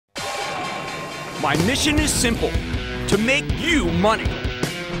My mission is simple, to make you money.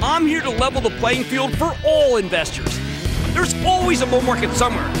 I'm here to level the playing field for all investors. There's always a bull market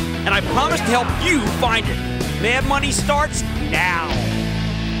somewhere, and I promise to help you find it. Mad Money starts now.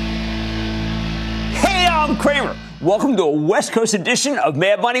 Hey, I'm Cramer. Welcome to a West Coast edition of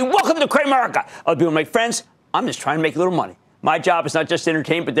Mad Money. Welcome to Cramerica. Other people, my friends, I'm just trying to make a little money. My job is not just to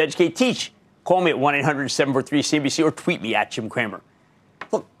entertain, but to educate, teach. Call me at 1-800-743-CNBC or tweet me at Jim Cramer.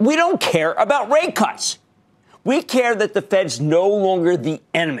 Look, we don't care about rate cuts. We care that the Fed's no longer the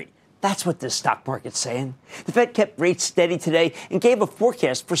enemy. That's what this stock market's saying. The Fed kept rates steady today and gave a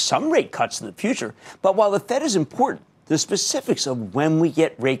forecast for some rate cuts in the future. But while the Fed is important, the specifics of when we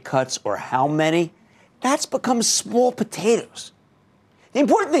get rate cuts or how many, that's become small potatoes. The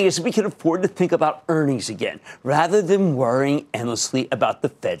important thing is we can afford to think about earnings again, rather than worrying endlessly about the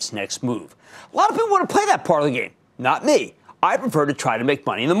Fed's next move. A lot of people want to play that part of the game. Not me. I prefer to try to make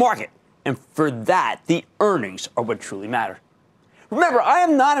money in the market. And for that, the earnings are what truly matter. Remember, I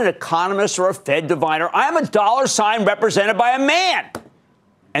am not an economist or a Fed diviner. I am a dollar sign represented by a man.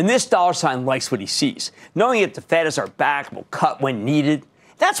 And this dollar sign likes what he sees, knowing that the Fed is our back and will cut when needed.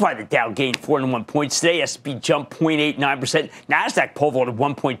 That's why the Dow gained 401 points today. S&P jumped 0.89%. NASDAQ pole vaulted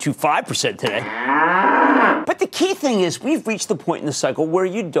 1.25% today. But the key thing is we've reached the point in the cycle where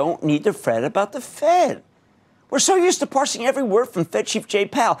you don't need to fret about the Fed. We're so used to parsing every word from Fed Chief Jay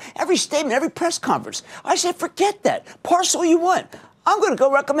Powell, every statement, every press conference. I say, forget that. Parse all you want. I'm going to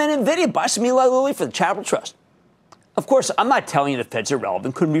go recommend NVIDIA. Buy some Eli Lilly for the charitable trust. Of course, I'm not telling you the Fed's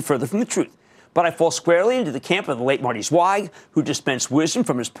irrelevant. Couldn't be further from the truth. But I fall squarely into the camp of the late Marty Zweig, who dispensed wisdom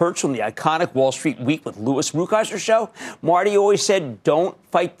from his perch on the iconic Wall Street Week with Louis Rukeyser show. Marty always said, don't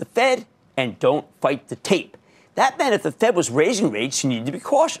fight the Fed and don't fight the tape. That meant if the Fed was raising rates, you needed to be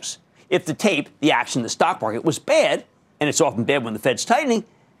cautious. If the tape, the action in the stock market, was bad, and it's often bad when the Fed's tightening,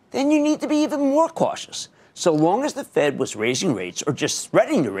 then you need to be even more cautious. So long as the Fed was raising rates or just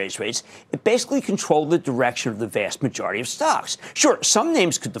threatening to raise rates, it basically controlled the direction of the vast majority of stocks. Sure, some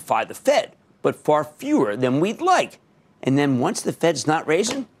names could defy the Fed, but far fewer than we'd like. And then once the Fed's not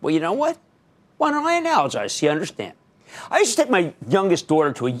raising, well, you know what? Why don't I analogize so you understand? I used to take my youngest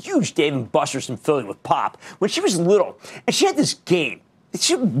daughter to a huge Dave & Buster's in Philly with Pop when she was little, and she had this game.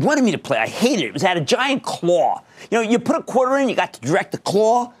 She wanted me to play. I hated it. It had a giant claw. You know, you put a quarter in, you got to direct the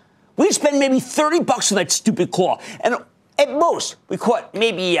claw. We'd spend maybe $30 on that stupid claw. And at most, we caught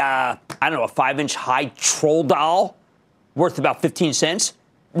maybe, a 5-inch high troll doll worth about 15 cents.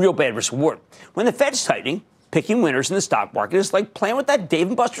 Real bad risk reward. When the Fed's tightening, picking winners in the stock market is like playing with that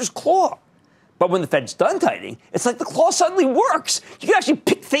Dave & Buster's claw. But when the Fed's done tightening, it's like the claw suddenly works. You can actually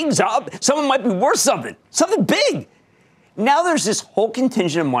pick things up. Someone might be worth something big. Now there's this whole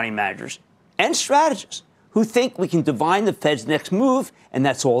contingent of money managers and strategists who think we can divine the Fed's next move, and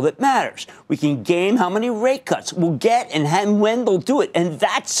that's all that matters. We can game how many rate cuts we'll get and when they'll do it. And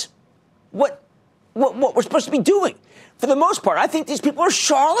that's what we're supposed to be doing. For the most part, I think these people are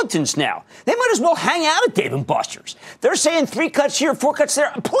charlatans now. They might as well hang out at Dave & Buster's. They're saying 3 cuts here, 4 cuts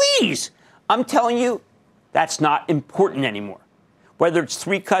there. Please! I'm telling you, that's not important anymore. Whether it's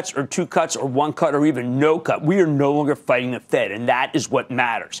 3 cuts or 2 cuts or 1 cut or even no cut, we are no longer fighting the Fed, and that is what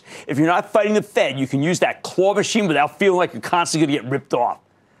matters. If you're not fighting the Fed, you can use that claw machine without feeling like you're constantly going to get ripped off.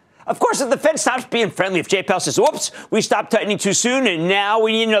 Of course, if the Fed stops being friendly, if Jay Powell says, oops, we stopped tightening too soon and now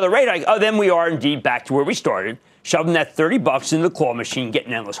we need another rate hike, then we are indeed back to where we started, shoving that $30 into the claw machine,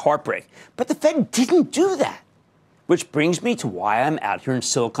 getting endless heartbreak. But the Fed didn't do that, which brings me to why I'm out here in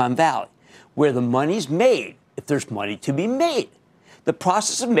Silicon Valley, where the money's made if there's money to be made. The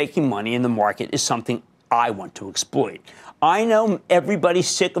process of making money in the market is something I want to exploit. I know everybody's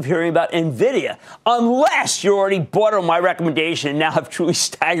sick of hearing about NVIDIA, unless you already bought on my recommendation and now have truly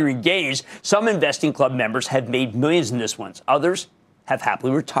staggering gains. Some investing club members have made millions in this one. Others have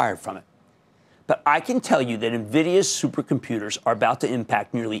happily retired from it. But I can tell you that NVIDIA's supercomputers are about to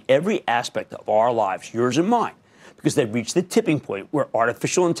impact nearly every aspect of our lives, yours and mine, because they've reached the tipping point where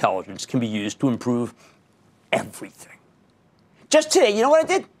artificial intelligence can be used to improve everything. Just today, you know what I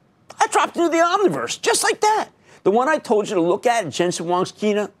did? I dropped into the Omniverse, just like that. The one I told you to look at Jensen Huang's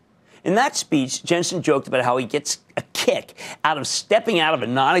keynote. In that speech, Jensen joked about how he gets a kick out of stepping out of a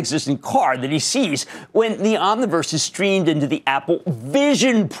non-existent car that he sees when the Omniverse is streamed into the Apple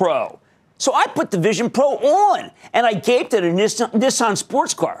Vision Pro. So I put the Vision Pro on, and I gaped at a Nissan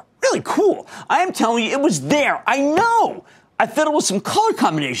sports car. Really cool. I am telling you, it was there. I know. I fiddled with some color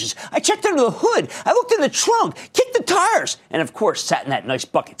combinations. I checked under the hood. I looked in the trunk, kicked the tires, and of course, sat in that nice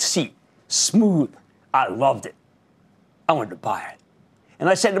bucket seat. Smooth. I loved it. I wanted to buy it. And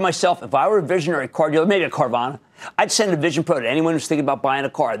I said to myself, if I were a visionary car dealer, maybe a Carvana, I'd send a Vision Pro to anyone who's thinking about buying a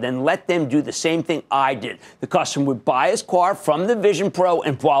car, then let them do the same thing I did. The customer would buy his car from the Vision Pro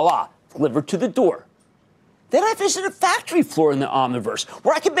and voila, delivered to the door. Then I visited a factory floor in the Omniverse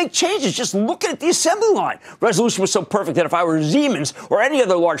where I could make changes just looking at the assembly line. Resolution was so perfect that if I were Siemens or any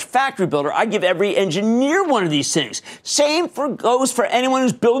other large factory builder, I'd give every engineer one of these things. Same goes for anyone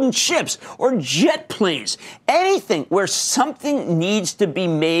who's building ships or jet planes. Anything where something needs to be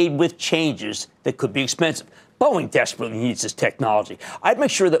made with changes that could be expensive. Boeing desperately needs this technology. I'd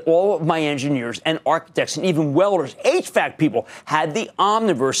make sure that all of my engineers and architects and even welders, HVAC people, had the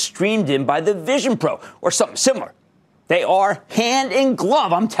Omniverse streamed in by the Vision Pro or something similar. They are hand in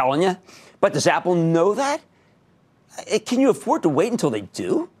glove, I'm telling you. But does Apple know that? Can you afford to wait until they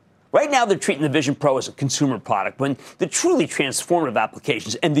do? Right now, they're treating the Vision Pro as a consumer product when the truly transformative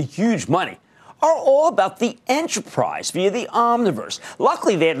applications and the huge money are all about the enterprise via the Omniverse.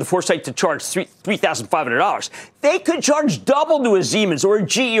 Luckily, they had the foresight to charge $3,500. They could charge double to a Siemens or a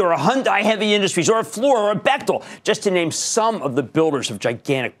GE or a Hyundai Heavy Industries or a Fluor or a Bechtel, just to name some of the builders of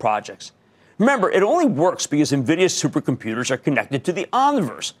gigantic projects. Remember, it only works because NVIDIA's supercomputers are connected to the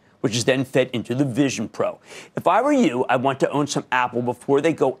Omniverse, which is then fed into the Vision Pro. If I were you, I'd want to own some Apple before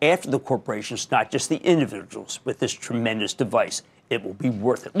they go after the corporations, not just the individuals, with this tremendous device. It will be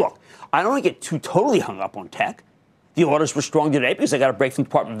worth it. Look, I don't want to get too totally hung up on tech. The orders were strong today because they got a break from the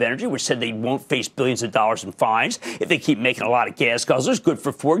Department of Energy, which said they won't face billions of dollars in fines if they keep making a lot of gas guzzlers. Good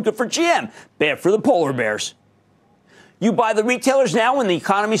for Ford, good for GM, bad for the polar bears. You buy the retailers now when the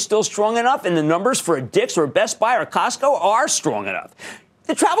economy's still strong enough and the numbers for a Dick's or a Best Buy or a Costco are strong enough.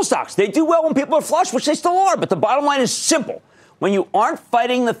 The travel stocks, they do well when people are flush, which they still are, but the bottom line is simple. When you aren't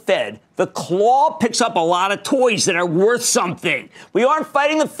fighting the Fed, the claw picks up a lot of toys that are worth something. We aren't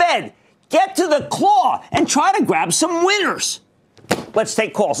fighting the Fed. Get to the claw and try to grab some winners. Let's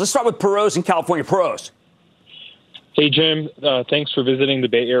take calls. Let's start with Perot's in California. Perot's. Hey, Jim. Thanks for visiting the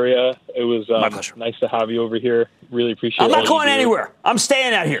Bay Area. It was My pleasure. Nice to have you over here. Really appreciate it. I'm not going anywhere. I'm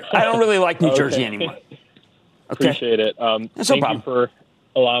staying out here. I don't really like New Jersey anymore. Okay. Appreciate it. Thank you for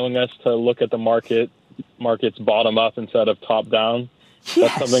allowing us to look at the markets bottom up instead of top down. Yes.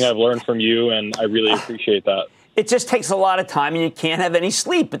 That's something I've learned from you, and I really appreciate that. It just takes a lot of time, and you can't have any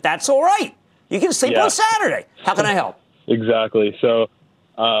sleep, but that's all right. You can sleep on Saturday. How can I help? Exactly. So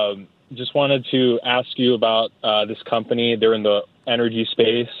just wanted to ask you about this company. They're in the energy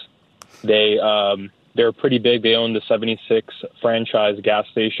space. They're pretty big. They own the 76 franchise gas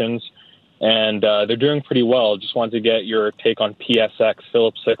stations, and they're doing pretty well. Just wanted to get your take on PSX,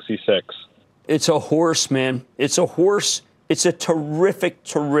 Phillips 66. It's a horse, man. It's a horse. It's a terrific,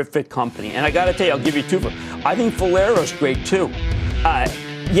 terrific company. And I got to tell you, I'll give you two for. I think Valero's great, too.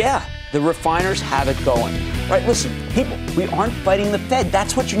 Yeah, the refiners have it going. Right, listen, people, we aren't fighting the Fed.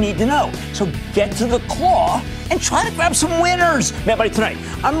 That's what you need to know. So get to the claw and try to grab some winners. Mad Money tonight,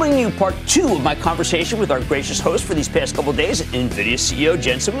 I'm bringing you part 2 of my conversation with our gracious host for these past couple of days, NVIDIA CEO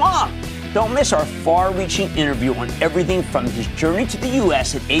Jensen Huang. Don't miss our far-reaching interview on everything from his journey to the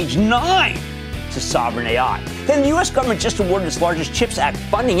U.S. at age 9 to sovereign AI. Then the U.S. government just awarded its largest CHIPS Act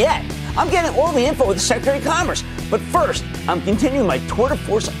funding yet. I'm getting all the info with the Secretary of Commerce. But first, I'm continuing my tour de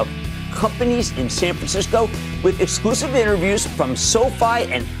force of companies in San Francisco with exclusive interviews from SoFi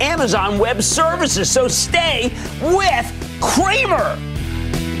and Amazon Web Services. So stay with Cramer.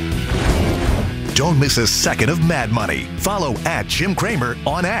 Don't miss a second of Mad Money. Follow @Jim Cramer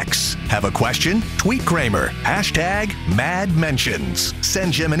on X. Have a question? Tweet Cramer. #MadMentions.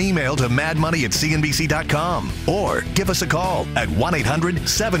 Send Jim an email to madmoney@cnbc.com or give us a call at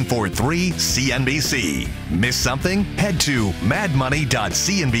 1-800-743-CNBC. Miss something? Head to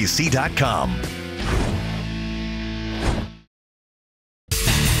madmoney.cnbc.com.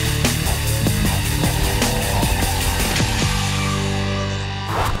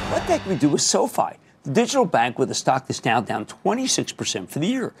 What the heck we do with SoFi, the digital bank with a stock that's now down 26% for the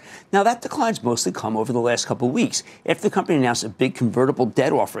year? Now, that decline's mostly come over the last couple of weeks after the company announced a big convertible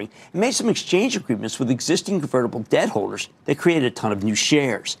debt offering and made some exchange agreements with existing convertible debt holders that created a ton of new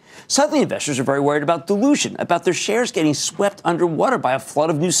shares. Suddenly, investors are very worried about dilution, about their shares getting swept underwater by a flood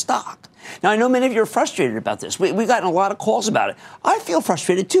of new stock. Now, I know many of you are frustrated about this. We've gotten a lot of calls about it. I feel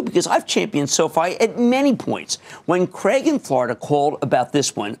frustrated, too, because I've championed SoFi at many points. When Craig in Florida called about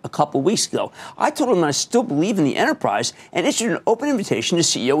this one a couple weeks ago, I told him I still believe in the enterprise and issued an open invitation to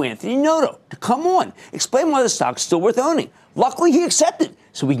CEO Anthony Noto to come on, explain why the stock's still worth owning. Luckily, he accepted,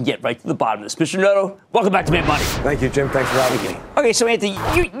 so we can get right to the bottom of this. Mr. Noto, welcome back to Mad Money. Thank you, Jim. Thanks for having me. Okay, so Anthony,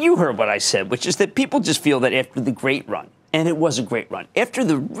 you heard what I said, which is that people just feel that after the great run, and it was a great run, after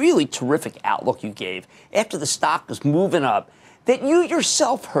the really terrific outlook you gave, after the stock was moving up, that you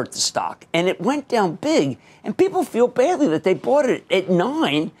yourself hurt the stock, and it went down big, and people feel badly that they bought it at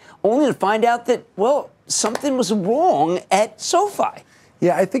 9, only to find out that, well, something was wrong at SoFi.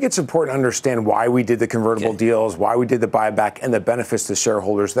 Yeah, I think it's important to understand why we did the convertible deals, why we did the buyback, and the benefits to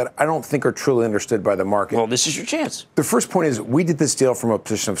shareholders that I don't think are truly understood by the market. Well, this is your chance. The first point is we did this deal from a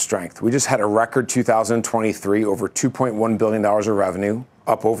position of strength. We just had a record 2023, over $2.1 billion of revenue,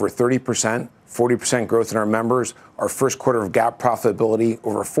 up over 30%. 40% growth in our members, our first quarter of GAAP profitability,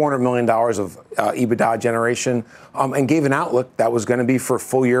 over $400 million of EBITDA generation, and gave an outlook that was going to be for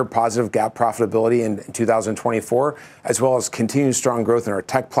full year positive GAAP profitability in 2024, as well as continued strong growth in our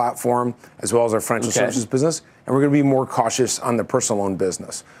tech platform, as well as our financial services business. And we're going to be more cautious on the personal loan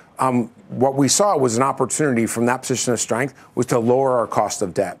business. What we saw was an opportunity from that position of strength was to lower our cost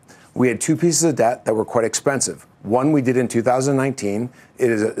of debt. We had two pieces of debt that were quite expensive. One we did in 2019. It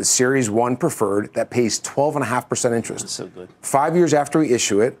is a Series 1 preferred that pays 12.5% interest. That's so good. 5 years after we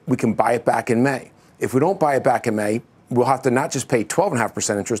issue it, we can buy it back in May. If we don't buy it back in May, we'll have to not just pay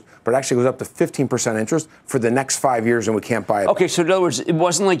 12.5% interest, but it actually goes up to 15% interest for the next 5 years, and we can't buy it. Okay, so in other words, it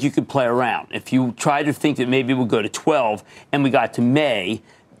wasn't like you could play around. If you tried to think that maybe it would go to 12 and we got to May,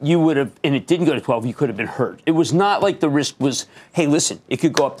 you would have, and it didn't go to 12, you could have been hurt. It was not like the risk was, hey, listen, it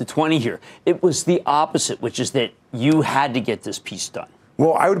could go up to 20 here. It was the opposite, which is that you had to get this piece done.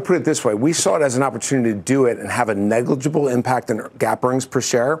 Well, I would put it this way. We saw it as an opportunity to do it and have a negligible impact on GAAP earnings per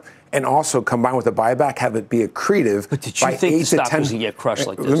share, and also combined with a buyback, have it be accretive. But did you think the stock was going to get crushed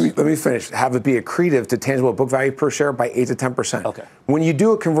like this? Let me finish. Have it be accretive to tangible book value per share by 8 to 10%. Okay. When you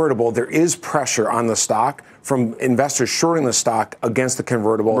do a convertible, there is pressure on the stock from investors shorting the stock against the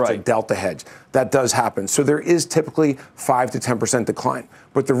convertible. Right. It's a delta hedge. That does happen. So there is typically 5 to 10% decline.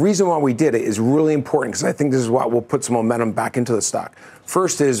 But the reason why we did it is really important, because I think this is what will put some momentum back into the stock.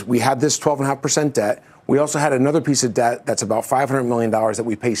 First is we had this 12.5% debt. We also had another piece of debt that's about $500 million that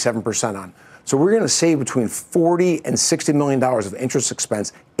we pay 7% on. So we're going to save between $40 and $60 million of interest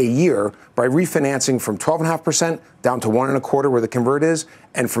expense a year by refinancing from 12.5% down to 1.25%, where the convert is,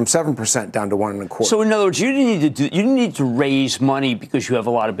 and from 7% down to 1.25%. So in other words, you didn't need to raise money because you have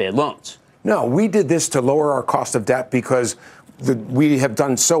a lot of bad loans. No, we did this to lower our cost of debt because we have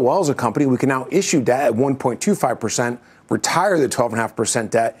done so well as a company. We can now issue debt at 1.25%, retire the 12.5%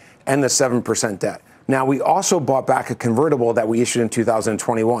 debt and the 7% debt. Now, we also bought back a convertible that we issued in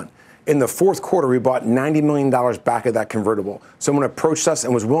 2021. In the fourth quarter, we bought $90 million back of that convertible. Someone approached us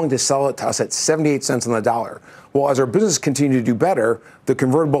and was willing to sell it to us at 78 cents on the dollar. Well, as our business continued to do better, the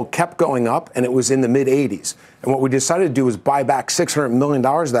convertible kept going up, and it was in the mid-80s. And what we decided to do was buy back $600 million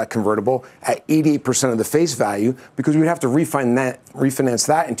of that convertible at 88% of the face value, because we'd have to refinance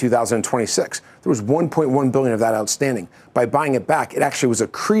that in 2026. There was $1.1 billion of that outstanding. By buying it back, it actually was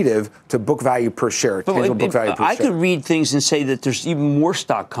accretive to book value per share, tangible book value per share. I could read things and say that there's even more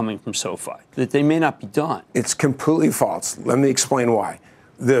stock coming from SoFi, that they may not be done. It's completely false. Let me explain why.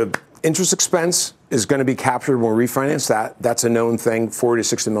 The interest expense is going to be captured when we refinance that. That's a known thing, $40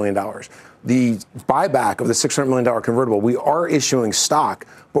 to $60 million. The buyback of the $600 million convertible, we are issuing stock,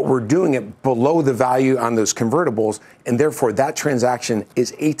 but we're doing it below the value on those convertibles, and therefore that transaction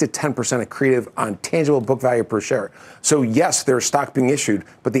is 8 to 10% accretive on tangible book value per share. So yes, there's stock being issued,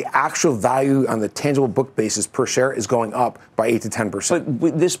 but the actual value on the tangible book basis per share is going up by 8 to 10%.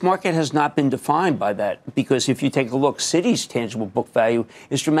 But this market has not been defined by that, because if you take a look, Citi's tangible book value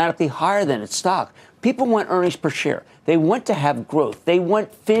is dramatically higher than its stock. People want earnings per share. They want to have growth. They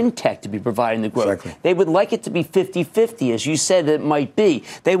want fintech to be providing the growth. Exactly. They would like it to be 50-50, as you said it might be.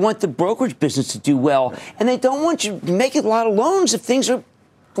 They want the brokerage business to do well, and they don't want you to make a lot of loans if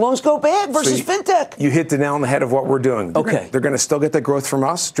loans go bad versus fintech. You hit the nail on the head of what we're doing. They're going to still get the growth from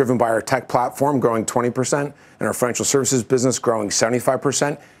us, driven by our tech platform growing 20% and our financial services business growing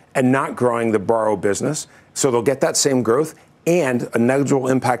 75% and not growing the borrow business. So they'll get that same growth and a negligible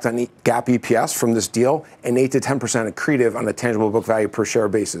impact on GAAP EPS from this deal, and 8 to 10% accretive on a tangible book value per share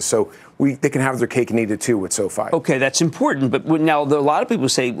basis. So they can have their cake and eat it too with SoFi. Okay, that's important. But now a lot of people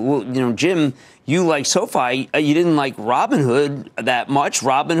say, well, Jim, you like SoFi. You didn't like Robinhood that much.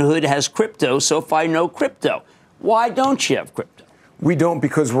 Robinhood has crypto. SoFi, no crypto. Why don't you have crypto? We don't,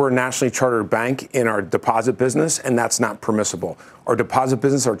 because we're a nationally chartered bank in our deposit business, and that's not permissible. Our deposit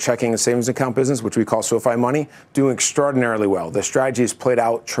business, our checking and savings account business, which we call SoFi Money, doing extraordinarily well. The strategy has played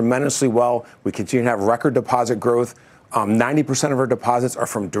out tremendously well. We continue to have record deposit growth. 90% of our deposits are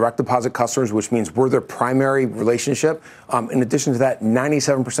from direct deposit customers, which means we're their primary relationship. In addition to that,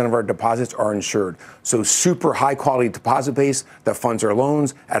 97% of our deposits are insured. So super high quality deposit base that funds our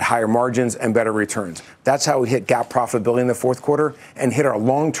loans at higher margins and better returns. That's how we hit GAAP profitability in the fourth quarter and hit our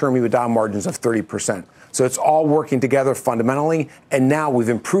long-term EBITDA margins of 30%. So it's all working together fundamentally. And now we've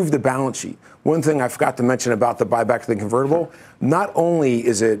improved the balance sheet. One thing I forgot to mention about the buyback of the convertible, not only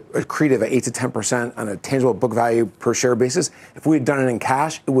is it accretive at 8 to 10% on a tangible book value per share basis, if we had done it in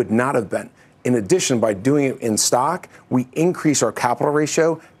cash, it would not have been. In addition, by doing it in stock, we increase our capital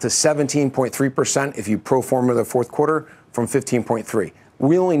ratio to 17.3% if you pro forma the fourth quarter from 15.3.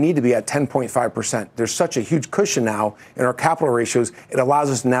 We only need to be at 10.5%. There's such a huge cushion now in our capital ratios. It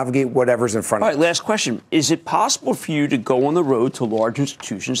allows us to navigate whatever's in front of us. All right, last question. Is it possible for you to go on the road to large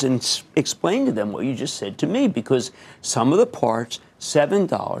institutions and explain to them what you just said to me? Because some of the parts,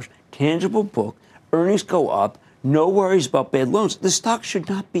 $7, tangible book, earnings go up, no worries about bad loans. The stock should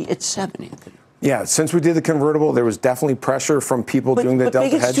not be at 7, Anthony. Yeah, since we did the convertible, there was definitely pressure from people doing the Delta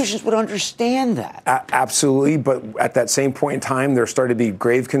hedge. But big institutions would understand that. Absolutely, but at that same point in time, there started to be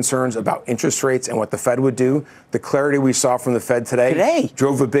grave concerns about interest rates and what the Fed would do. The clarity we saw from the Fed today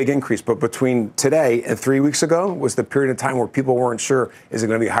drove a big increase. But between today and 3 weeks ago was the period of time where people weren't sure, is it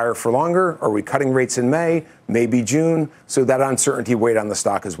going to be higher for longer? Are we cutting rates in May? Maybe June. So that uncertainty weighed on the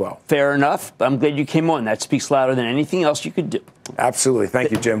stock as well. Fair enough. I'm glad you came on. That speaks louder than anything else you could do. Absolutely.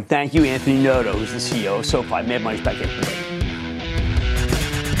 Thank you, Jim. Thank you, Anthony Noto, who's the CEO of SoFi. Mad Money's back in.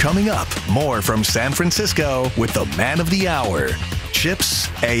 Coming up, more from San Francisco with the man of the hour. Chips,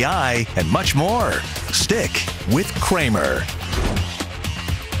 AI, and much more. Stick with Cramer.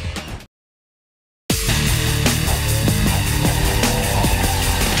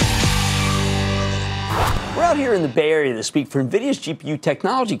 We're out here in the Bay Area this week for NVIDIA's GPU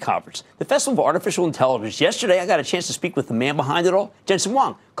Technology Conference, the Festival of Artificial Intelligence. Yesterday, I got a chance to speak with the man behind it all, Jensen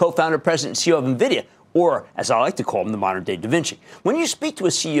Huang, co-founder, president, and CEO of NVIDIA, or as I like to call him, the modern-day Da Vinci. When you speak to a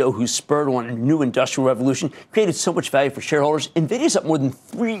CEO who's spurred on a new industrial revolution, created so much value for shareholders, NVIDIA's up more than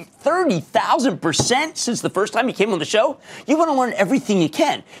 30,000% since the first time he came on the show. You want to learn everything you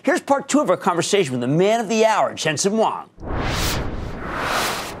can. Here's part 2 of our conversation with the man of the hour, Jensen Huang.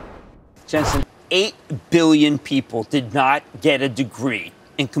 Jensen, 8 billion people did not get a degree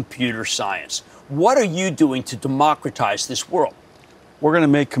in computer science. What are you doing to democratize this world? We're going to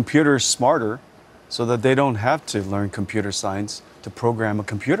make computers smarter so that they don't have to learn computer science to program a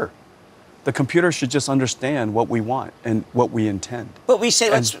computer. The computer should just understand what we want and what we intend. But we say,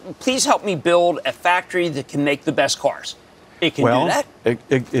 please help me build a factory that can make the best cars. It can do that?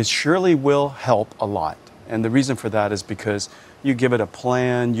 It surely will help a lot. And the reason for that is because you give it a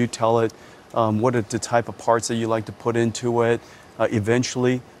plan, you tell it what are the type of parts that you like to put into it.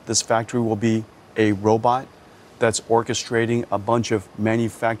 Eventually, this factory will be a robot that's orchestrating a bunch of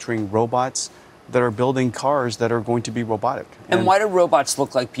manufacturing robots that are building cars that are going to be robotic. And why do robots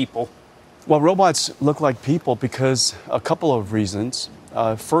look like people? Well, robots look like people because a couple of reasons.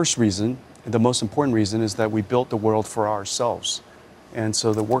 First reason, the most important reason, is that we built the world for ourselves. And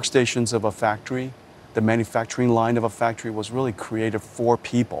so the workstations of a factory, the manufacturing line of a factory was really created for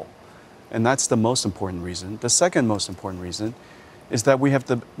people. And that's the most important reason. The second most important reason is that we have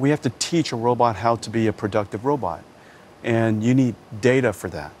to teach a robot how to be a productive robot. And you need data for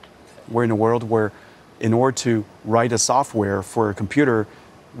that. We're in a world where in order to write a software for a computer,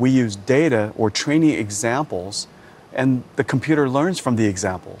 we use data or training examples, and the computer learns from the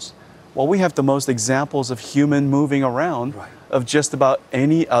examples. Well, we have the most examples of human moving around of just about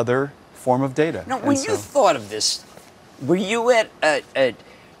any other form of data. Now, when you thought of this, were you at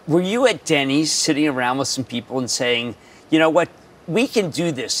Denny's sitting around with some people and saying, you know what, we can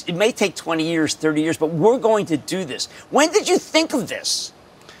do this. It may take 20 years, 30 years, but we're going to do this. When did you think of this?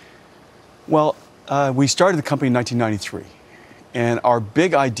 Well, we started the company in 1993, and our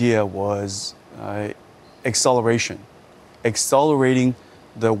big idea was acceleration, accelerating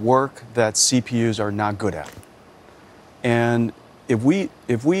the work that CPUs are not good at. And if we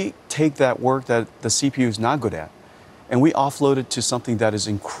take that work that the CPU is not good at, and we offload it to something that is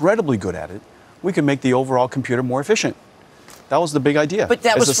incredibly good at it, we can make the overall computer more efficient. That was the big idea. But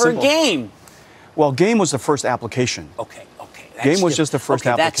that was for a game. Well, game was the first application. Okay. Game was just the first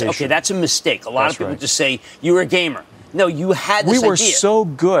application. That's a mistake. A lot of people just say, you were a gamer. No, you had this idea. We were so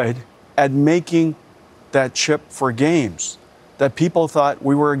good at making that chip for games that people thought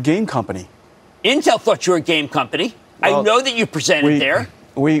we were a game company. Intel thought you were a game company. Well, I know that you presented there.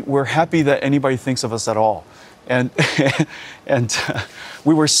 We're happy that anybody thinks of us at all. And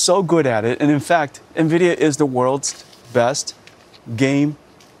we were so good at it. And in fact, NVIDIA is the world's best game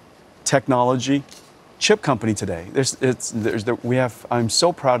technology chip company today. I'm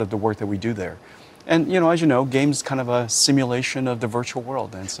so proud of the work that we do there. And, as you know, games kind of a simulation of the virtual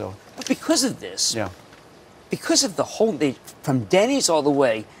world. And so. But because of this, because of the whole, from Denny's all the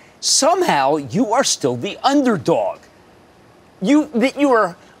way, somehow you are still the underdog. You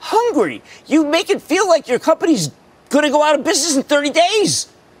are hungry. You make it feel like your company's going to go out of business in 30 days.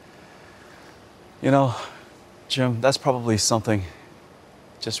 You know, Jim, that's probably something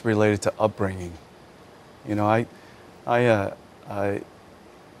just related to upbringing. You know,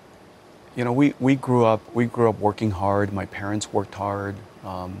 we grew up working hard. My parents worked hard.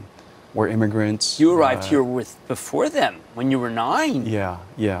 We're immigrants. You arrived here before them when you were 9. Yeah.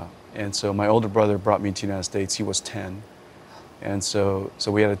 And so my older brother brought me to the United States. He was 10, and so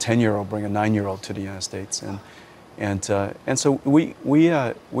we had a 10-year-old bring a 9-year-old to the United States, and so we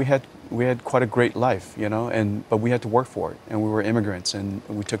had quite a great life, you know, but we had to work for it, and we were immigrants, and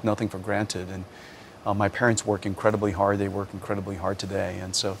we took nothing for granted. And my parents work incredibly hard. They work incredibly hard today,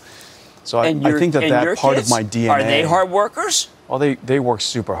 and so I think that part of my DNA. Are they hard workers? Well, they work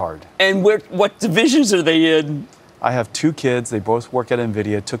super hard. And what divisions are they in? I have 2 kids. They both work at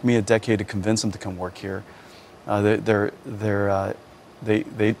NVIDIA. It took me a decade to convince them to come work here. They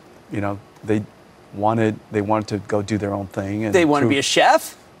wanted to go do their own thing. And they want to be a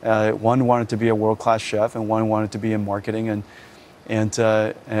chef? One wanted to be a world-class chef, and one wanted to be in marketing and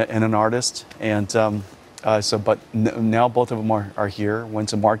an artist. But now both of them are here.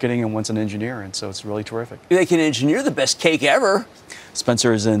 One's in marketing and one's an engineer, and so it's really terrific. They can engineer the best cake ever.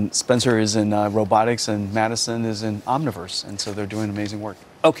 Spencer is in robotics, and Madison is in Omniverse, and so they're doing amazing work.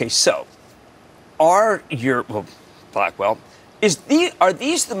 Okay, so Blackwell, are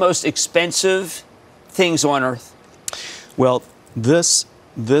these the most expensive things on Earth? Well, this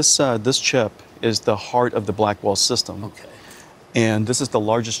chip is the heart of the Blackwell system. Okay. And this is the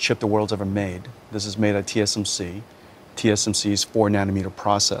largest chip the world's ever made. This is made at TSMC. TSMC's 4-nanometer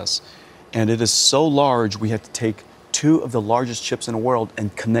process. And it is so large, we had to take 2 of the largest chips in the world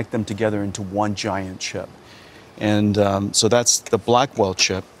and connect them together into one giant chip. And so that's the Blackwell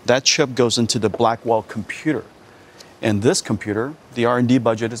chip. That chip goes into the Blackwell computer. And this computer, the R&D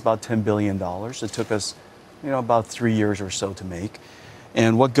budget is about $10 billion. It took us, about 3 years or so to make.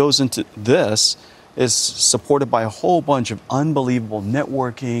 And what goes into this is supported by a whole bunch of unbelievable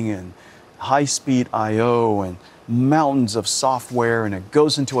networking and high-speed I/O and mountains of software, and it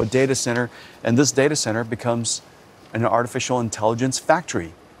goes into a data center, and this data center becomes an artificial intelligence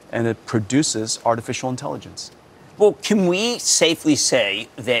factory, and it produces artificial intelligence. Well, can we safely say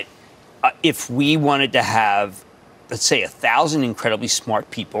that if we wanted to have, let's say, 1,000 incredibly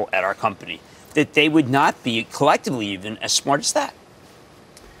smart people at our company, that they would not be collectively even as smart as that?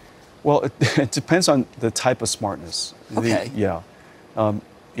 Well, it depends on the type of smartness. Okay.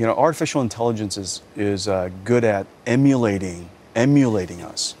 Artificial intelligence is good at emulating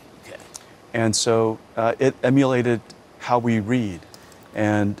us. Okay. And so it emulated how we read.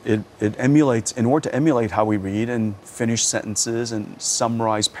 And it emulates, in order to emulate how we read and finish sentences and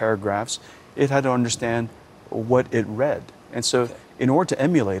summarize paragraphs, it had to understand what it read. And so in order to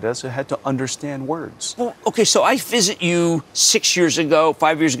emulate us, it had to understand words. Well, okay, so I visit you 6 years ago,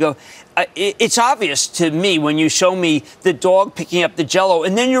 5 years ago. It's obvious to me when you show me the dog picking up the Jell-O,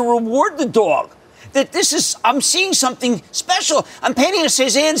 and then you reward the dog. That I'm seeing something special. I'm painting a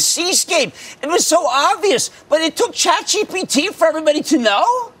Cézanne seascape. It was so obvious, but it took ChatGPT for everybody to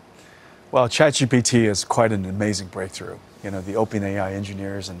know? Well, ChatGPT is quite an amazing breakthrough. The OpenAI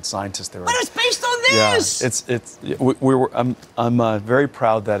engineers and scientists there. But it's based on this. Yeah, I'm very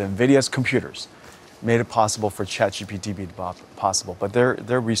proud that NVIDIA's computers made it possible for ChatGPT to be possible. But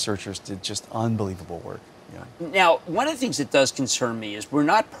their researchers did just unbelievable work. Yeah. Now, one of the things that does concern me is we're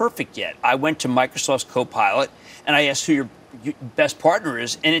not perfect yet. I went to Microsoft's Copilot and I asked who your best partner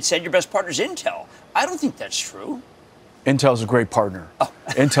is, and it said your best partner is Intel. I don't think that's true. Intel's a great partner. Oh.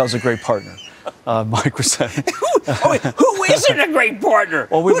 Intel's a great partner. Microsoft. Who isn't a great partner?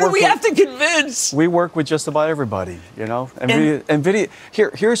 Well, who do we have to convince? We work with just about everybody, NVIDIA.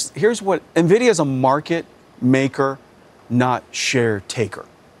 Here's what NVIDIA is: a market maker, not share taker.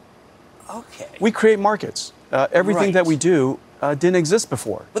 Okay. We create markets. Everything that we do didn't exist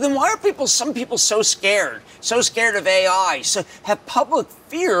before. But then why are some people so scared of AI, so have public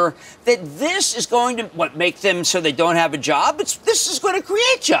fear that this is going to make them so they don't have a job? This is going to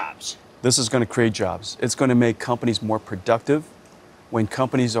create jobs. This is going to create jobs. It's going to make companies more productive. When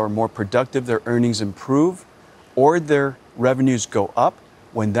companies are more productive, their earnings improve or their revenues go up.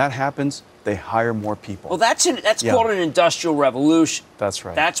 When that happens, they hire more people. Well, that's called an industrial revolution. That's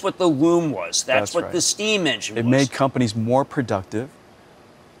right. That's what the loom was. That's what the steam engine was. It made companies more productive,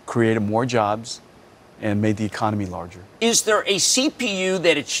 created more jobs, and made the economy larger. Is there a CPU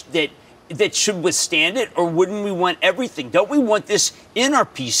that should withstand it, or wouldn't we want everything? Don't we want this in our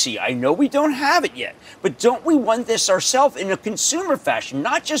PC? I know we don't have it yet, but don't we want this ourselves in a consumer fashion,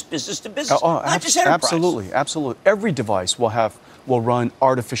 not just business to business, not just enterprise? Absolutely. Every device will have will run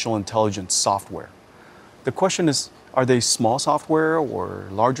artificial intelligence software. The question is, are they small software or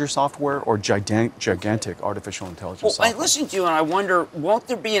larger software or gigantic artificial intelligence software? I listen to you and I wonder, won't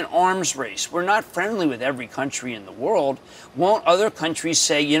there be an arms race? We're not friendly with every country in the world. Won't other countries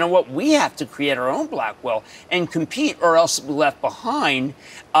say, you know what, we have to create our own Blackwell and compete or else we'll be left behind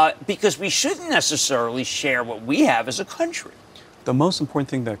because we shouldn't necessarily share what we have as a country? The most important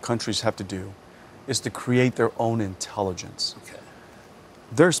thing that countries have to do is to create their own intelligence. Okay.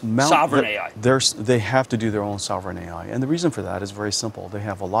 Sovereign AI. They have to do their own sovereign AI. And the reason for that is very simple. They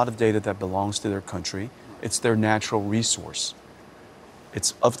have a lot of data that belongs to their country. It's their natural resource.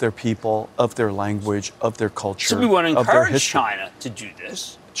 It's of their people, of their language, of their culture, So we want to of their encourage history. China to do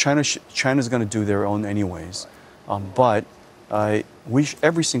this. China's going to do their own anyways. But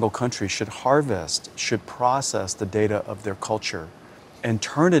every single country should process the data of their culture and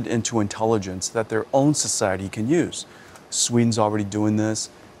turn it into intelligence that their own society can use. Sweden's already doing this.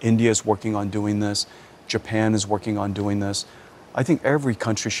 India is working on doing this. Japan is working on doing this. I think every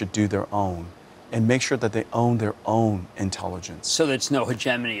country should do their own and make sure that they own their own intelligence. So there's no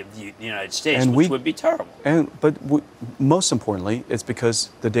hegemony of the United States, which would be terrible. But most importantly, it's because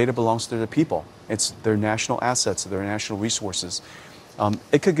the data belongs to the people. It's their national assets, their national resources.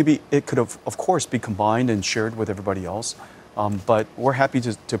 It could of course be combined and shared with everybody else. But we're happy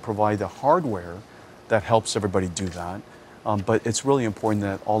to provide the hardware that helps everybody do that. But it's really important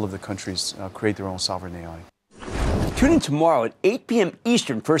that all of the countries create their own sovereign AI. Tune in tomorrow at 8 p.m.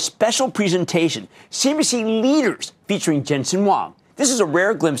 Eastern for a special presentation, CNBC Leaders, featuring Jensen Huang. This is a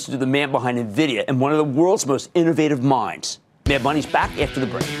rare glimpse into the man behind NVIDIA and one of the world's most innovative minds. Mad Money's back after the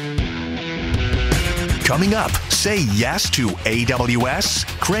break. Coming up, say yes to AWS?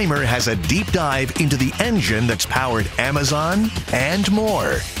 Cramer has a deep dive into the engine that's powered Amazon and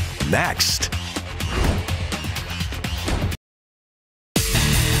more. Next.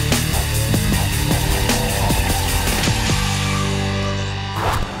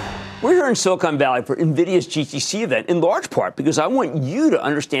 We're here in Silicon Valley for NVIDIA's GTC event, in large part because I want you to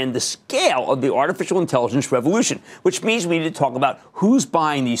understand the scale of the artificial intelligence revolution, which means we need to talk about who's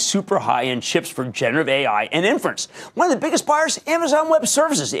buying these super high-end chips for generative AI and inference. One of the biggest buyers, Amazon Web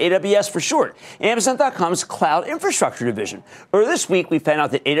Services, AWS for short, Amazon.com's cloud infrastructure division. Earlier this week, we found out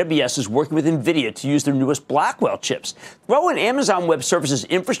that AWS is working with NVIDIA to use their newest Blackwell chips. Throw in Amazon Web Services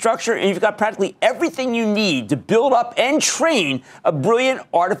infrastructure, and you've got practically everything you need to build up and train a brilliant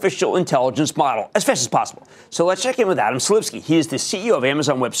artificial intelligence model as fast as possible. So let's check in with Adam Selipsky. He is the CEO of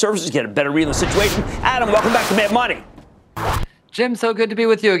Amazon Web Services. Get a better read on the situation. Adam, welcome back to Mad Money. Jim, so good to be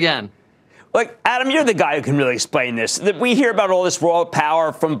with you again. Look, Adam, you're the guy who can really explain this. That we hear about all this raw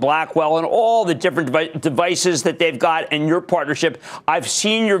power from Blackwell and all the different devices that they've got and your partnership. I've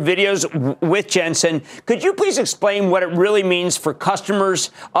seen your videos with Jensen. Could you please explain what it really means for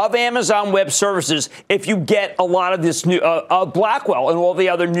customers of Amazon Web Services if you get a lot of this new Blackwell and all the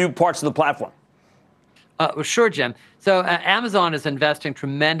other new parts of the platform? Well, sure, Jim. So Amazon is investing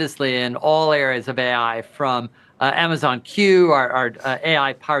tremendously in all areas of AI, from Amazon Q, our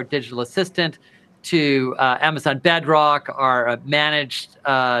AI-powered digital assistant, to Amazon Bedrock, our managed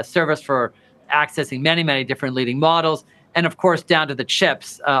service for accessing many, many different leading models, and of course down to the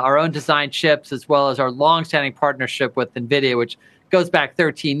chips, our own design chips, as well as our long-standing partnership with NVIDIA, which goes back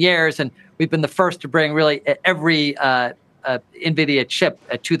 13 years, and we've been the first to bring really every NVIDIA chip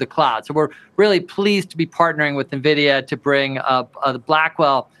to the cloud. So we're really pleased to be partnering with NVIDIA to bring the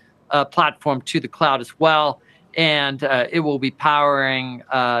Blackwell platform to the cloud as well. And it will be powering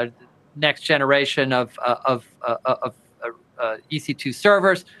next generation of EC2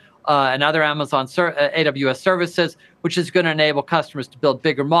 servers and other Amazon AWS services, which is going to enable customers to build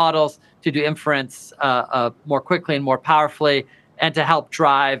bigger models, to do inference more quickly and more powerfully, and to help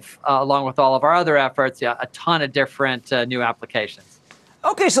drive, along with all of our other efforts, a ton of different new applications.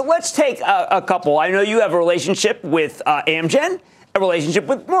 Okay, so let's take a couple. I know you have a relationship with Amgen, a relationship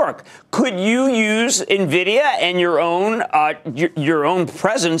with Merck. Could you use NVIDIA and your own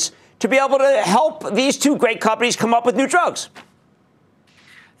presence to be able to help these two great companies come up with new drugs?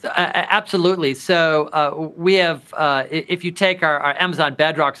 Absolutely. So we have, if you take our Amazon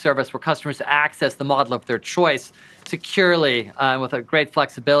Bedrock service, where customers access the model of their choice securely with a great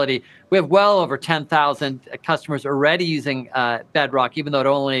flexibility, we have well over 10,000 customers already using Bedrock, even though it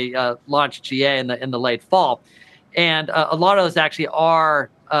only launched GA in the late fall. And a lot of those actually are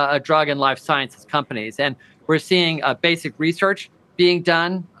drug and life sciences companies. And we're seeing basic research being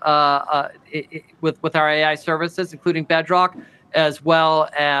done with our AI services, including Bedrock, as well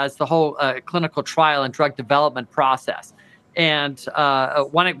as the whole clinical trial and drug development process. And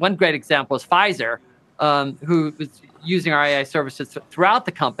one great example is Pfizer who is using our AI services throughout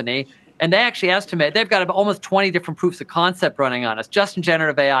the company. And they actually estimate they've got almost 20 different proofs of concept running on us, just in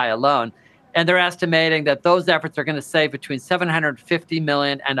generative AI alone. And they're estimating that those efforts are going to save between $750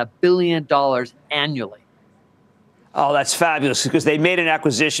 million and $1 billion annually. Oh, that's fabulous, because they made an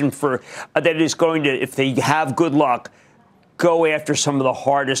acquisition for that is going to, if they have good luck, go after some of the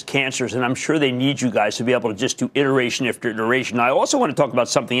hardest cancers. And I'm sure they need you guys to be able to just do iteration after iteration. I also want to talk about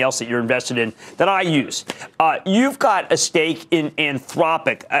something else that you're invested in that I use. You've got a stake in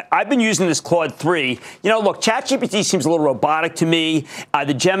Anthropic. I've been using this Claude 3. You know, look, ChatGPT seems a little robotic to me.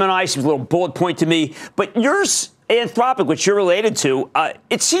 The Gemini seems a little bullet point to me. But yours, Anthropic, which you're related to,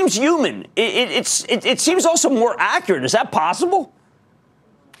 it seems human. It seems also more accurate. Is that possible?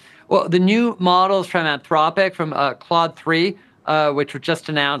 Well, the new models from Anthropic, from Claude 3, which were just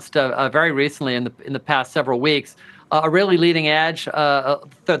announced very recently in the past several weeks, are really leading edge.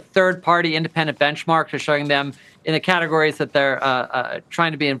 The third-party independent benchmarks are showing them in the categories that they're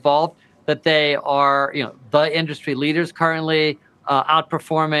trying to be involved, that they are, the industry leaders currently,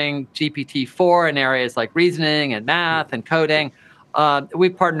 outperforming GPT-4 in areas like reasoning and math and coding.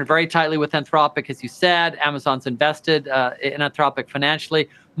 We've partnered very tightly with Anthropic, as you said. Amazon's invested in Anthropic financially.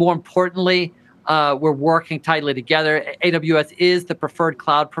 More importantly, we're working tightly together. AWS is the preferred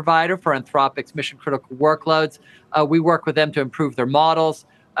cloud provider for Anthropic's mission-critical workloads. We work with them to improve their models.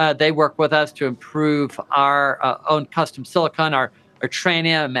 They work with us to improve our own custom silicon, our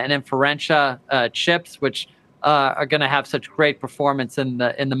Trainium and Inferentia chips, which are going to have such great performance in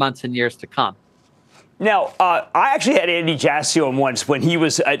the months and years to come. Now, I actually had Andy Jassy on once when he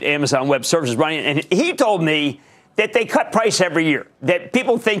was at Amazon Web Services running, and he told me that they cut price every year, that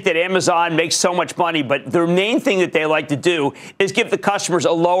people think that Amazon makes so much money, but the main thing that they like to do is give the customers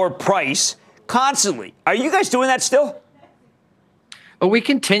a lower price constantly. Are you guys doing that still? Well, we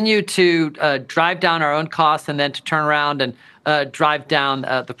continue to drive down our own costs and then to turn around and drive down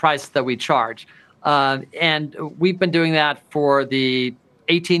the price that we charge. And we've been doing that for the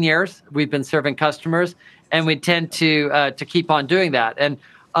 18 years. We've been serving customers, and we tend to keep on doing that. And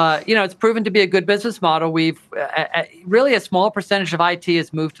it's proven to be a good business model. We've really a small percentage of IT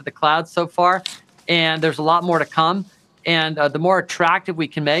has moved to the cloud so far, and there's a lot more to come. And the more attractive we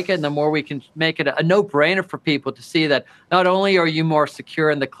can make it, and the more we can make it a no-brainer for people to see that not only are you more secure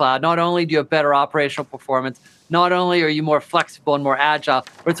in the cloud, not only do you have better operational performance, not only are you more flexible and more agile,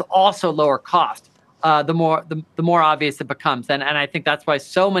 but it's also lower cost. The more obvious it becomes. And I think that's why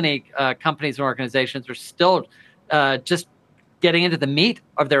so many companies and organizations are still just getting into the meat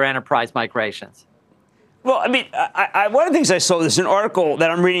of their enterprise migrations. Well, I mean, one of the things I saw, there's an article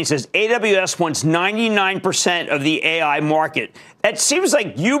that I'm reading says AWS wants 99% of the AI market. That seems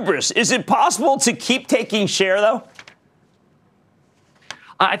like hubris. Is it possible to keep taking share, though?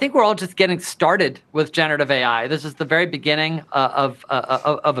 I think we're all just getting started with generative AI. This is the very beginning of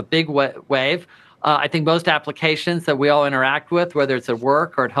a big wave. I think most applications that we all interact with, whether it's at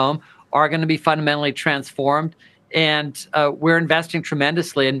work or at home, are going to be fundamentally transformed. And we're investing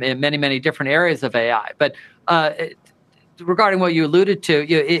tremendously in many, many different areas of AI. But regarding what you alluded to,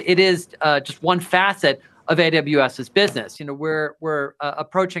 it is just one facet of AWS's business. We're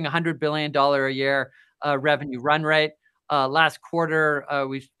approaching $100 billion a year revenue run rate. Last quarter,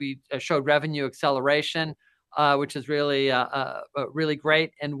 we showed revenue acceleration, which is really really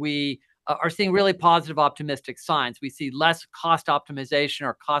great. And we are seeing really positive, optimistic signs. We see less cost optimization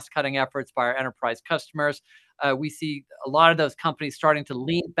or cost-cutting efforts by our enterprise customers. We see a lot of those companies starting to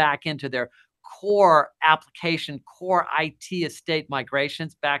lean back into their core application, core IT estate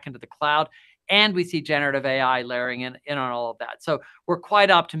migrations back into the cloud. And we see generative AI layering in on all of that. So we're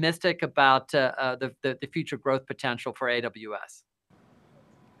quite optimistic about the future growth potential for AWS.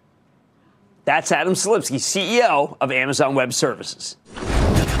 That's Adam Selipsky, CEO of Amazon Web Services.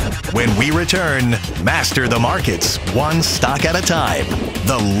 When we return, master the markets one stock at a time.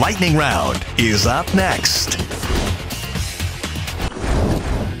 The lightning round is up next.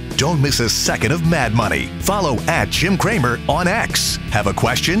 Don't miss a second of Mad Money. Follow @Jim Cramer on X. Have a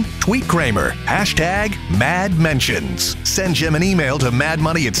question? Tweet Cramer. #MadMentions. Send Jim an email to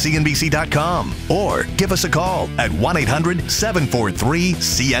madmoney@cnbc.com or give us a call at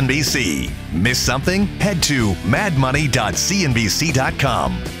 1-800-743-CNBC. Miss something? Head to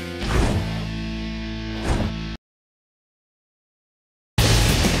madmoney.cnbc.com.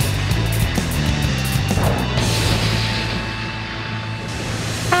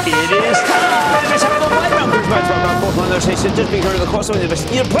 It is time. Let's have a little light round. Both on those stations just because of the cost of the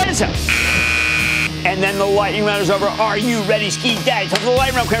play and then the lightning round is over. Are you ready, Ski Daddy? Time for the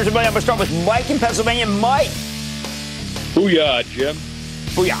lightning round. I'm going to start with Mike in Pennsylvania. Mike. Booyah, Jim.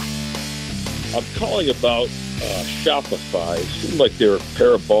 Booyah. I'm calling about Shopify. It seemed like they were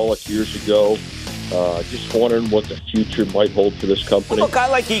parabolic years ago. Just wondering what the future might hold for this company. Well, look, I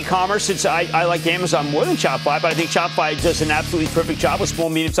like e-commerce. I like Amazon more than Shopify, but I think Shopify does an absolutely perfect job with small,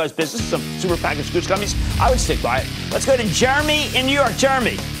 medium-sized businesses, some super packaged goods companies. I would stick by it. Let's go to Jeremy in New York.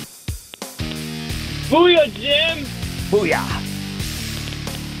 Jeremy. Booyah, Jim. Booyah.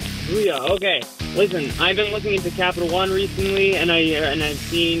 Booyah. Okay. Listen, I've been looking into Capital One recently, and I've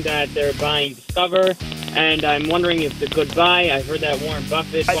seen that they're buying Discover, and I'm wondering if it's a good buy. I heard that Warren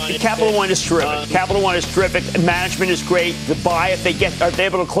Buffett. Capital One is terrific. Capital One is terrific. Management is great. The buy, if are they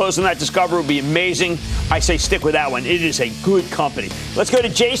able to close on that Discover, would be amazing. I say stick with that one. It is a good company. Let's go to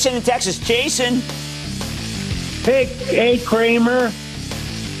Jason in Texas. Jason. Hey, Cramer.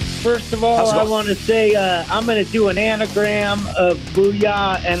 First of all, I want to say I'm going to do an anagram of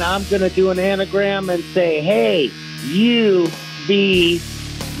booyah, and I'm going to do an anagram and say, hey, you be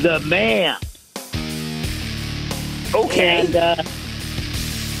the man. Okay. And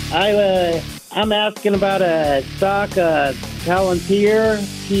I'm asking about a stock, Palantir,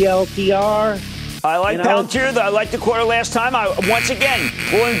 PLTR. I like Palantir. I liked the quarter last time. Once again,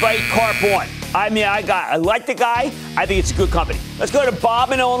 we'll invite Carp on. I mean, I like the guy. I think it's a good company. Let's go to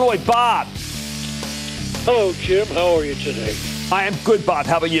Bob in Illinois. Bob. Hello, Jim. How are you today? I am good, Bob.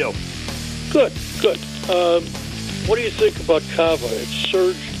 How about you? Good. What do you think about Kava? It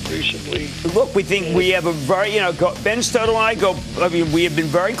surged recently. Look, we think we have a very, Ben Stoddle and I we have been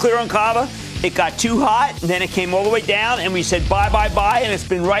very clear on Kava. It got too hot, and then it came all the way down, and we said buy, and it's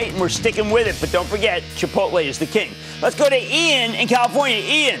been right, and we're sticking with it. But don't forget, Chipotle is the king. Let's go to Ian in California.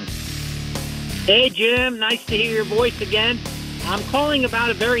 Ian. Hey, Jim. Nice to hear your voice again. I'm calling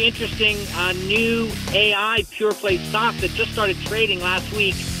about a very interesting new AI pure play stock that just started trading last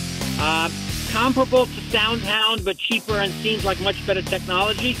week. Comparable to SoundHound, but cheaper and seems like much better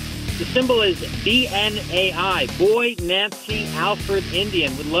technology. The symbol is BNAI. Boy, Nancy, Alfred,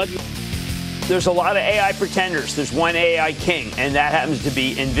 Indian. Would love you. There's a lot of AI pretenders. There's one AI king, and that happens to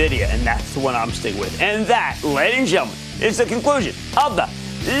be NVIDIA, and that's the one I'm sticking with. And that, ladies and gentlemen, is the conclusion of the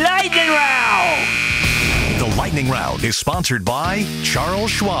Lightning Round. The Lightning Round is sponsored by Charles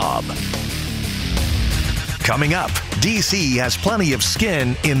Schwab. Coming up, DC has plenty of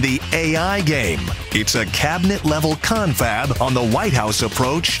skin in the AI game. It's a cabinet-level confab on the White House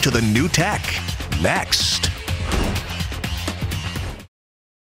approach to the new tech. Next.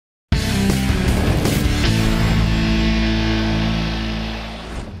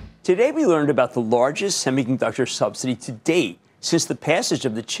 Today we learned about the largest semiconductor subsidy to date since the passage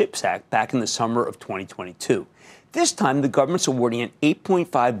of the CHIPS Act back in the summer of 2022. This time, the government's awarding an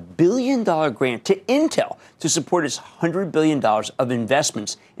 $8.5 billion grant to Intel to support its $100 billion of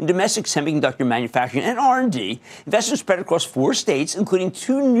investments in domestic semiconductor manufacturing and R&D, investments spread across 4 states, including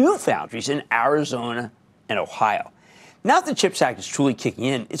 2 new foundries in Arizona and Ohio. Now that the CHIPS Act is truly kicking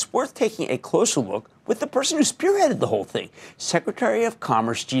in, it's worth taking a closer look with the person who spearheaded the whole thing, Secretary of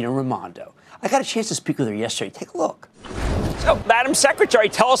Commerce Gina Raimondo. I got a chance to speak with her yesterday. Take a look. So, Madam Secretary,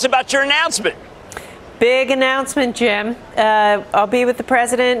 tell us about your announcement. Big announcement, Jim. I'll be with the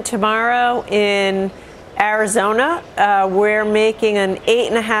president tomorrow in Arizona. We're making an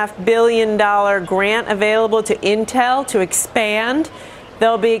 $8.5 billion grant available to Intel to expand.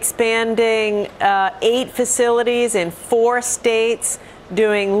 They'll be expanding 8 facilities in 4 states,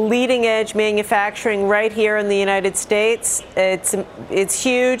 doing leading-edge manufacturing right here in the United States. It's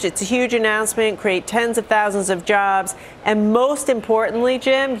huge. It's a huge announcement, create tens of thousands of jobs. And most importantly,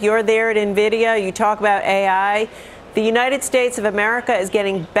 Jim, you're there at NVIDIA. You talk about AI. The United States of America is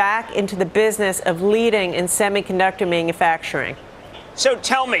getting back into the business of leading in semiconductor manufacturing. So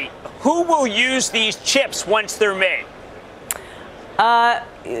tell me, who will use these chips once they're made?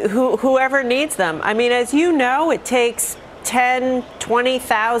 Whoever needs them. I mean, as you know, it takes 10,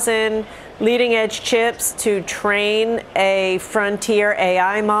 20,000 leading edge chips to train a frontier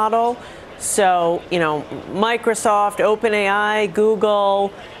AI model. So, Microsoft, OpenAI,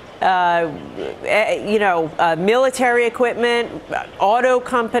 Google, military equipment, auto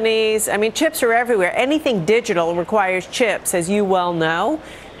companies. I mean, chips are everywhere. Anything digital requires chips, as you well know.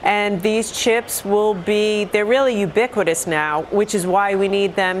 And these chips they're really ubiquitous now, which is why we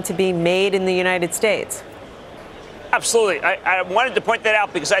need them to be made in the United States. Absolutely. I wanted to point that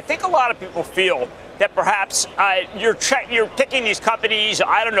out because I think a lot of people feel that perhaps you're picking these companies,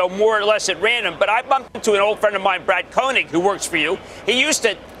 I don't know, more or less at random. But I bumped into an old friend of mine, Brad Koenig, who works for you. He used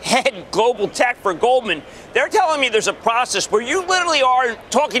to head global tech for Goldman. They're telling me there's a process where you literally are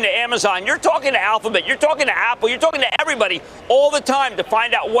talking to Amazon, you're talking to Alphabet, you're talking to Apple, you're talking to everybody all the time to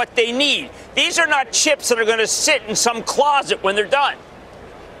find out what they need. These are not chips that are going to sit in some closet when they're done.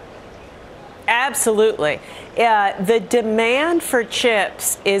 Absolutely. The demand for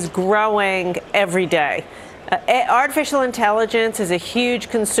chips is growing every day. Artificial intelligence is a huge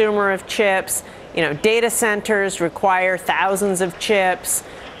consumer of chips. You know, data centers require thousands of chips.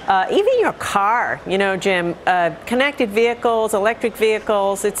 Even your car, you know, Jim, connected vehicles, electric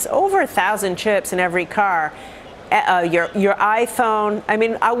vehicles, it's over 1,000 chips in every car. Your iPhone. I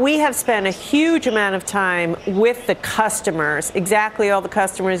mean, we have spent a huge amount of time with the customers, exactly all the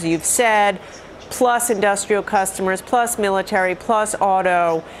customers you've said, plus industrial customers, plus military, plus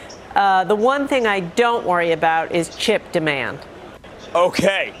auto. The one thing I don't worry about is chip demand.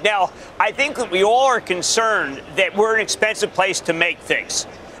 Okay. Now, I think that we all are concerned that we're an expensive place to make things.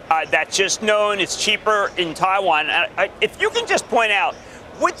 That's just known. It's cheaper in Taiwan. If you can just point out,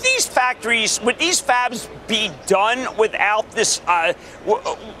 would these factories, would these fabs be done without this,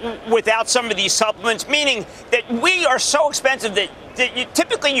 without some of these supplements? Meaning that we are so expensive that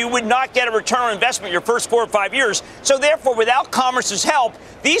typically you would not get a return on investment your first 4 or 5 years. So therefore, without Commerce's help,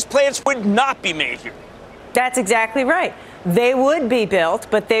 these plants would not be made here. That's exactly right. They would be built,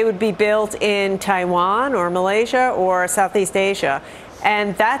 but they would be built in Taiwan or Malaysia or Southeast Asia.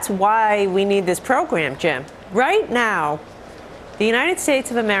 And that's why we need this program, Jim. Right now, the United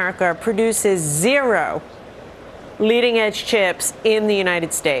States of America produces 0 leading-edge chips in the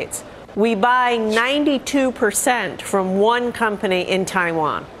United States. We buy 92% from one company in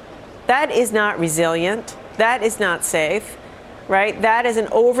Taiwan. That is not resilient. That is not safe, right? That is an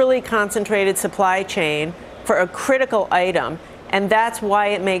overly concentrated supply chain for a critical item. And that's why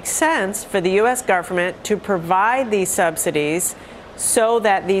it makes sense for the U.S. government to provide these subsidies so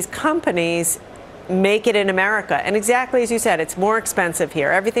that these companies make it in America. And exactly as you said, it's more expensive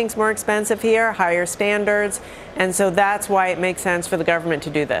here. Everything's more expensive here, higher standards. And so that's why it makes sense for the government to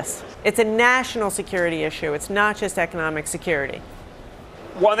do this. It's a national security issue. It's not just economic security.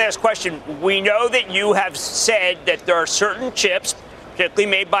 One last question. We know that you have said that there are certain chips, particularly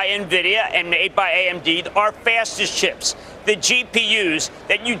made by NVIDIA and made by AMD, are fastest chips, the GPUs,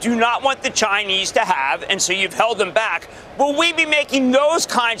 that you do not want the Chinese to have, and so you've held them back. Will we be making those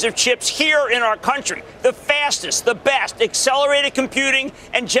kinds of chips here in our country? The fastest, the best, accelerated computing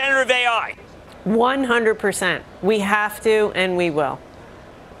and generative AI? 100%. We have to, and we will.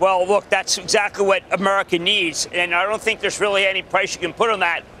 Well, look, that's exactly what America needs, and I don't think there's really any price you can put on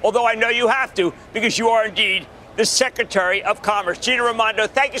that, although I know you have to, because you are indeed the Secretary of Commerce. Gina Raimondo,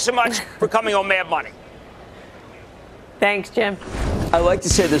 thank you so much for coming on Mad Money. Thanks, Jim. I like to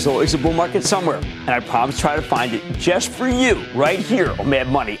say there's always a bull market somewhere, and I promise to try to find it just for you right here on Mad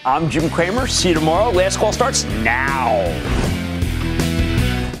Money. I'm Jim Cramer. See you tomorrow. Last call starts now.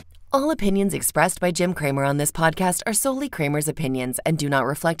 All opinions expressed by Jim Cramer on this podcast are solely Cramer's opinions and do not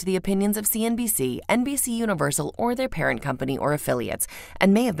reflect the opinions of CNBC, NBC Universal, or their parent company or affiliates,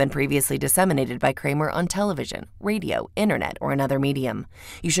 and may have been previously disseminated by Cramer on television, radio, internet, or another medium.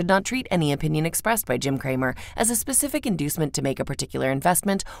 You should not treat any opinion expressed by Jim Cramer as a specific inducement to make a particular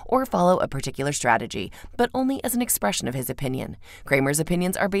investment or follow a particular strategy, but only as an expression of his opinion. Cramer's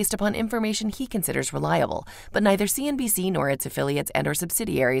opinions are based upon information he considers reliable, but neither CNBC nor its affiliates and or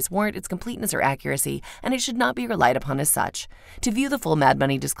subsidiaries warrant its completeness or accuracy, and it should not be relied upon as such. To view the full Mad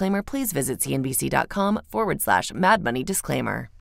Money disclaimer, please visit cnbc.com/Mad Money disclaimer.